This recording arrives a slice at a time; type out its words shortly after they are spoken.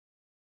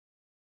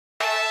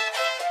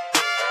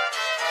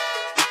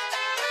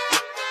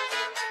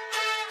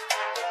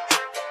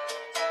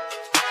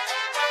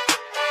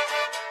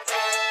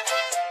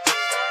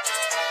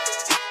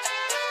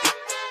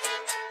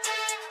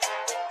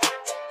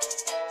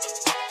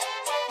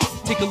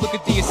Take a look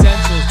at the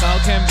essentials.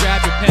 Biochem,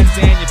 grab your pens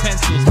and your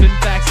pencils. Spin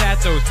facts at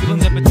those,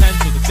 feeling their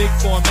potential. The big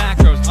four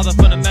macros, all the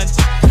fundamentals,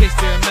 in case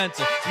they're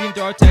mental. Reading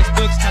through our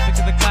textbooks, topic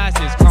of the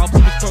classes. Carbs,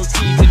 lipids,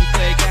 proteins, and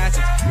nucleic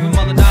acids. Give them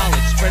all the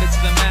knowledge, spread it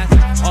to the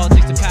masses. All it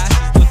takes to pass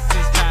is listen to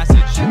this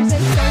passage. Sugars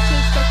and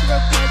starches,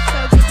 structural plants,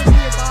 so deep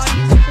into your body.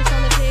 Sugars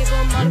on the table,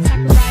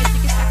 monosaccharides,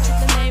 you can stack it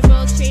to the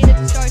navel. Chain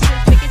it to starches,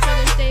 make it so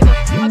they're stable.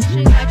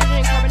 Oxygen, nitrogen,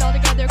 and carbon all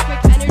together.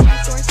 Quick energy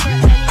source for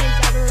any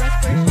endeavor.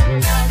 Respiration,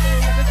 your cells, and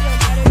never feel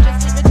better.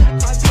 Just leave it to the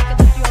carbs, make it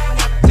lift you up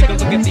whenever. Take a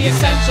look at the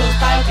essentials.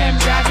 Biochem,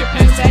 grab your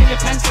pens and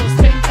your pencils.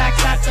 Spin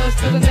facts at those,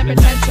 building their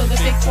potential. The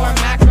big four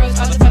macros,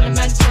 all the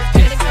fundamentals.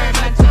 Get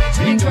experimental.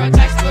 Reading through our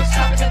textbooks,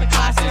 topic of the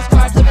classes.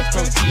 Carbs, lipids,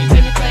 proteins,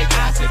 and nucleic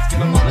acids. Give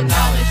them all the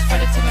knowledge,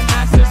 spread it to the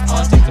masses.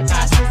 All it takes to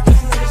pass is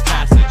listen to this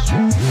passage.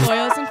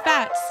 Oils and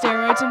fats,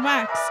 steroids and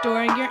wax.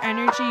 Storing your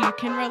energy, you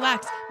can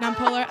relax.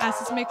 Nonpolar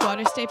acids make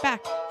water stay back.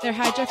 They're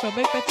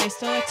hydrophobic, but they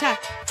still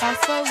attack.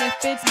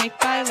 Phospholipids make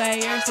by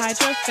layers.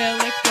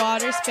 Hydrophilic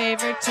water's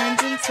favored, turns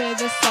into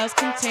the cell's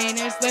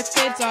containers.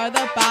 Lipids are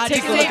the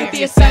body's Take a look at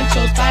the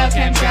essentials.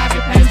 Biochem, grab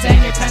your pens and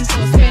your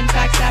pencils. Spin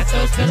facts at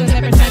those, building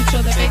their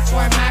potential. The big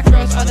four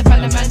macros are the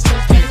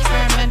fundamentals. Get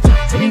experimental.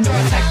 Reading through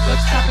our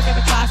textbooks, topic of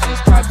the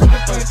classes. Carbs,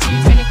 lipids,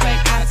 proteins, and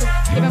nucleic acids.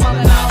 Give them all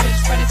the knowledge,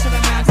 spread it to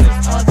the masses.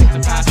 All it takes to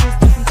pass is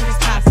listen to this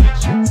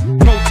passage.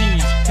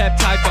 Proteins,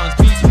 peptide bonds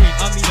between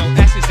amino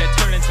acids that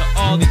turn into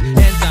all these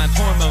enzymes,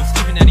 hormones,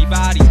 even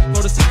antibodies.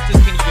 Photosynthesis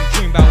can't even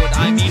dream about what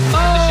I mean.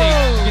 From the shape,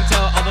 you can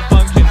tell all the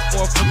functions.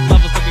 4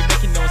 levels, they'll be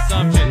making no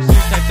assumptions.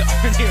 New types of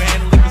RNA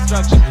handling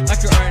construction,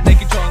 microRNA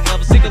controlling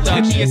levels. Take a look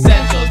at the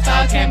essentials.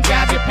 Biochem,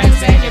 grab your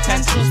pens and your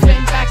pencils. Spin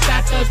facts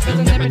at those,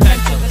 building their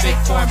potential. The big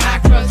four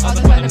macros, all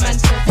the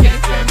fundamentals. Get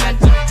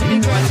experimental.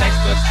 Reading through our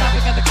textbooks,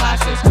 topic of the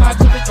classes. Carbs,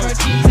 lipids,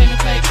 proteins, and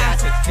nucleic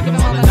acids. Give them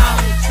all the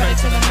knowledge, spread it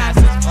to the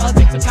masses. All it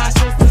takes to pass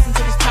is listen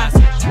to this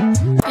passage.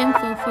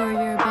 Info for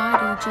your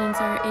body, genes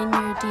are in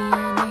your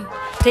DNA.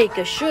 Take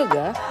a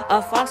sugar,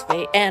 a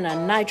phosphate, and a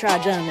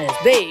nitrogenous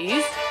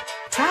base.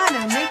 Try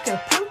to make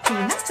a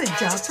protein, that's a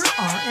job for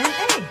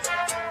RNA.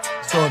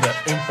 Store the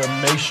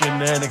information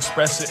and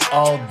express it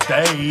all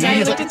day. Now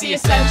you look at the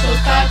essentials.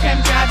 Biochem,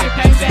 grab your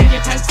pens and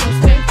your pencils.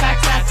 Spin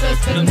facts at those,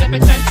 building their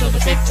potential.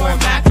 The big four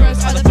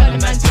macros are the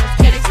fundamentals.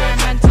 Get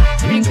experimental.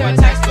 Reading through our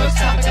textbooks,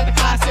 topic of the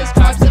classes.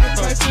 Carbs, lipids,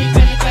 proteins,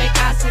 and nucleic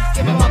acids.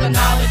 Give them all the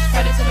knowledge,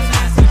 spread it to the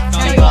masses.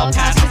 Now you all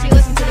pass if you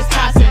listen to this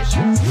passage.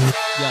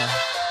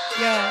 Yeah.